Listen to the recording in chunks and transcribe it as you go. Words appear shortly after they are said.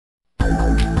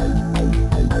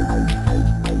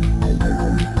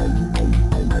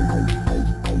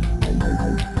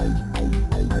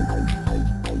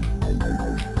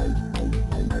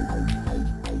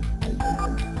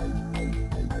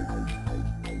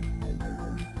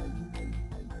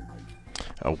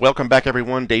Welcome back,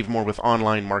 everyone. Dave Moore with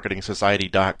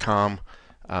OnlineMarketingSociety.com.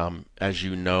 As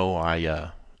you know,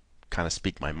 I kind of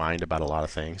speak my mind about a lot of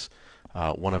things.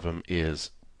 One of them is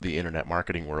the internet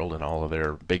marketing world and all of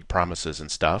their big promises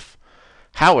and stuff.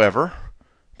 However,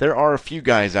 there are a few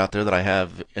guys out there that I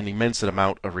have an immense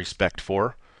amount of respect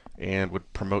for and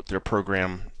would promote their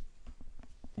program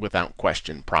without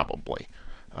question, probably.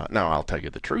 Now, I'll tell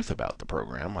you the truth about the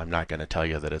program. I'm not going to tell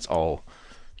you that it's all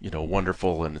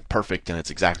wonderful and perfect and it's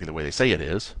exactly the way they say it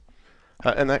is.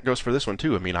 And that goes for this one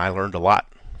too. I mean, I learned a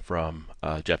lot from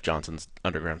Jeff Johnson's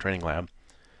Underground Training Lab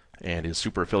and his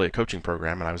super affiliate coaching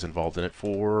program, and I was involved in it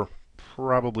for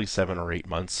probably 7 or 8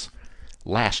 months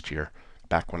last year,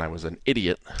 back when I was an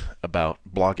idiot about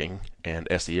blogging and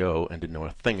SEO and didn't know a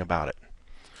thing about it.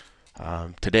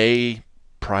 Today,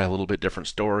 probably a little bit different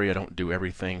story. I don't do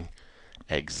everything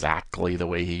exactly the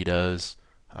way he does.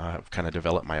 I've kind of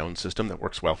developed my own system that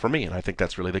works well for me, and I think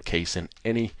that's really the case in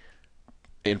any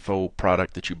info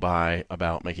product that you buy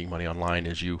about making money online.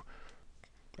 Is you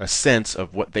a sense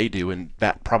of what they do, and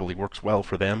that probably works well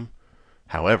for them.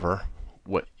 However,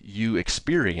 what you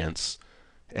experience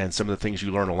and some of the things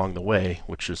you learn along the way,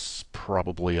 which is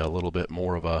probably a little bit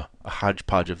more of a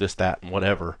hodgepodge of this, that, and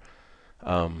whatever,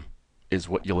 is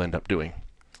what you'll end up doing.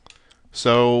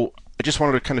 So I just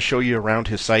wanted to kind of show you around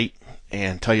his site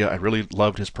and tell you I really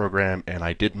loved his program, and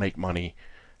I did make money.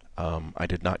 I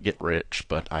did not get rich,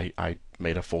 but I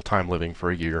made a full-time living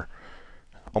for a year,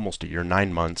 almost a year,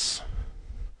 9 months,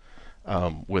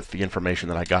 with the information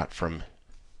that I got from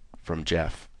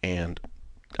Jeff. And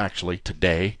actually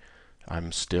today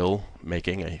I'm still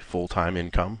making a full-time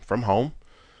income from home,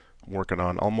 working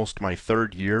on almost my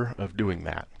 3rd year of doing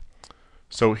that.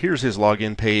 So here's his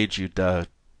login page. You'd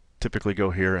typically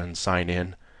go here and sign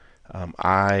in.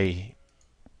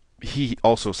 He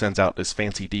also sends out this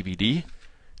fancy DVD.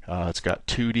 It's got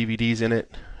 2 DVDs in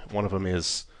it. One of them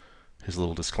is his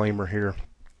little disclaimer here.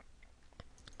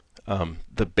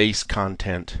 The base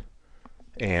content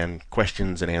and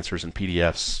questions and answers and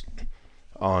PDFs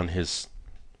on 6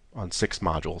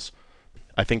 modules.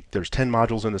 I think there's 10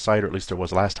 modules in the site, or at least there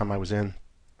was last time I was in.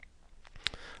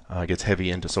 It gets heavy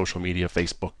into social media,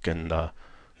 Facebook, and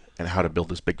how to build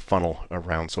this big funnel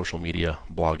around social media,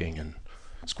 blogging, and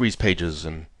squeeze pages,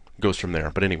 and goes from there.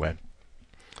 But anyway,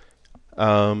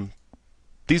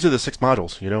 these are the 6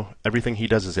 modules. Everything he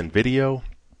does is in video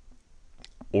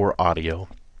or audio.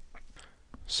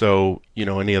 So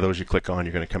any of those you click on,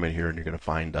 you're going to come in here and you're going to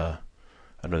find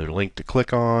another link to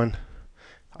click on.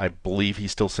 I believe he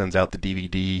still sends out the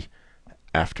DVD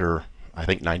after, I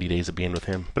think, 90 days of being with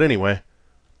him. But anyway,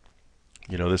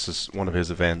 this is one of his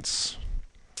events,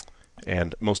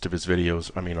 and most of his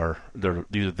videos, they're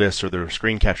either this or they're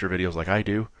screen capture videos like I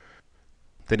do.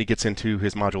 Then he gets into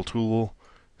his module tool,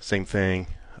 same thing,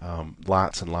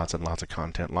 lots and lots and lots of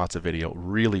content, lots of video,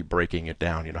 really breaking it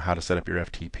down. How to set up your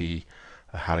FTP,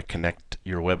 how to connect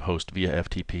your web host via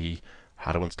FTP,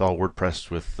 how to install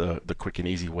WordPress with the quick and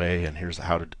easy way, and here's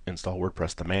how to install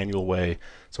WordPress the manual way.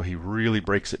 So he really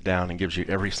breaks it down and gives you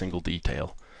every single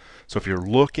detail. So if you're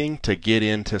looking to get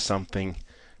into something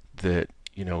that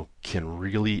can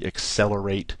really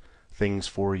accelerate things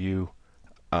for you,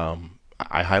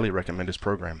 I highly recommend his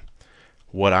program.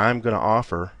 What I'm going to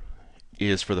offer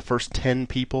is for the first 10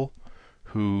 people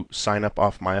who sign up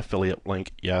off my affiliate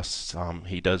link. Yes,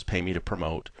 he does pay me to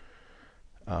promote,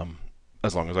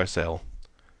 as long as I sell.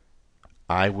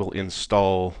 I will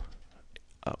install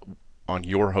on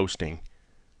your hosting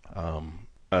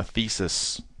a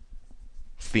thesis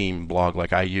theme blog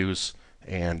like I use,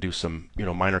 and do some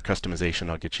minor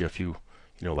customization. I'll get you a few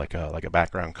like a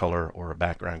background color or a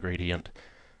background gradient,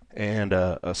 and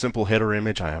a simple header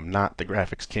image. I am not the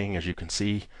graphics king, as you can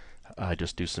see. I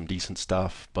just do some decent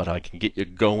stuff, but I can get you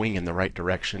going in the right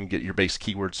direction, get your base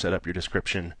keywords set up, your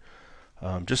description,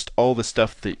 just all the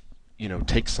stuff that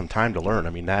takes some time to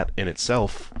learn. That in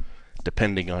itself,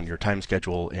 depending on your time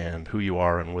schedule and who you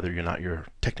are and whether you're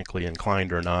technically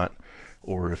inclined or not,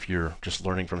 or if you're just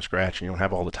learning from scratch and you don't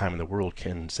have all the time in the world,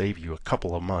 can save you a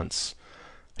couple of months.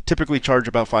 I typically charge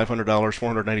about $500,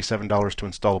 $497 to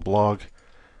install a blog,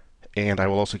 and I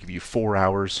will also give you 4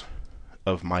 hours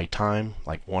of my time,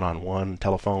 like one-on-one,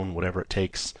 telephone, whatever it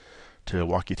takes, to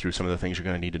walk you through some of the things you're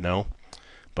going to need to know.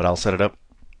 But I'll set it up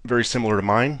very similar to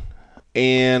mine,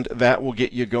 and that will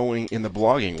get you going in the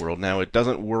blogging world. Now, it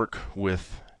doesn't work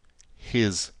with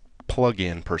his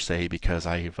plug-in per se because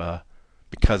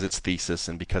because it's thesis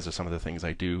and because of some of the things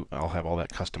I do, I'll have all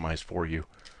that customized for you.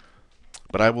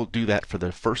 But I will do that for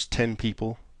the first 10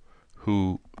 people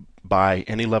who buy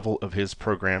any level of his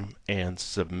program and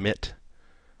submit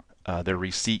their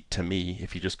receipt to me.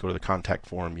 If you just go to the contact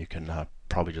form, you can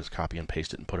probably just copy and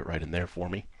paste it and put it right in there for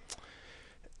me.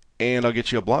 And I'll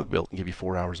get you a blog built and give you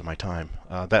 4 hours of my time.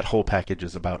 That whole package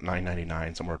is about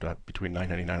 $9.99, somewhere between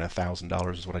 $9.99 and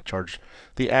 $1,000 is what I charge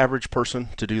the average person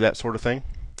to do that sort of thing.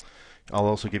 I'll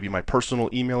also give you my personal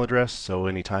email address, so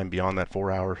anytime beyond that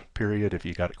 4-hour period, if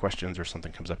you got questions or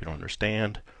something comes up you don't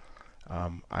understand,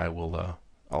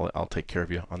 I'll take care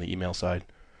of you on the email side.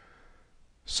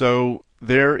 So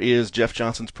there is Jeff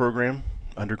Johnson's program,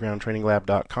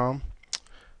 undergroundtraininglab.com.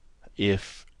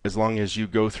 As long as you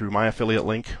go through my affiliate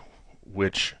link,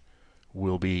 which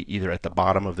will be either at the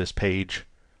bottom of this page,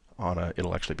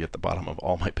 it'll actually be at the bottom of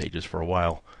all my pages for a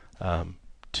while,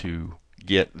 to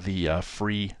get the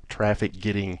free traffic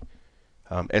getting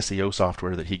SEO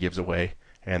software that he gives away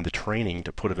and the training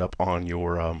to put it up on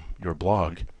your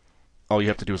blog. All you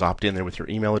have to do is opt in there with your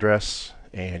email address,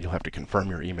 and you'll have to confirm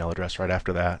your email address right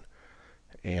after that,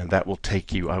 and that will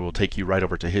take you. I will take you right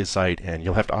over to his site, and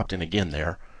you'll have to opt in again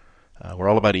there. We're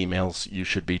all about emails. You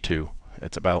should be too.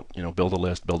 It's about, build a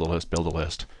list, build a list, build a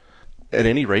list. At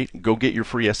any rate, go get your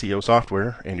free SEO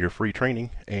software and your free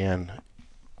training and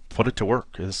put it to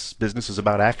work. This business is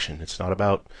about action. It's not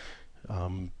about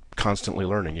constantly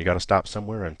learning. You got to stop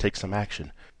somewhere and take some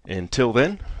action. Until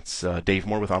then, it's Dave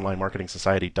Moore with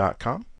OnlineMarketingSociety.com.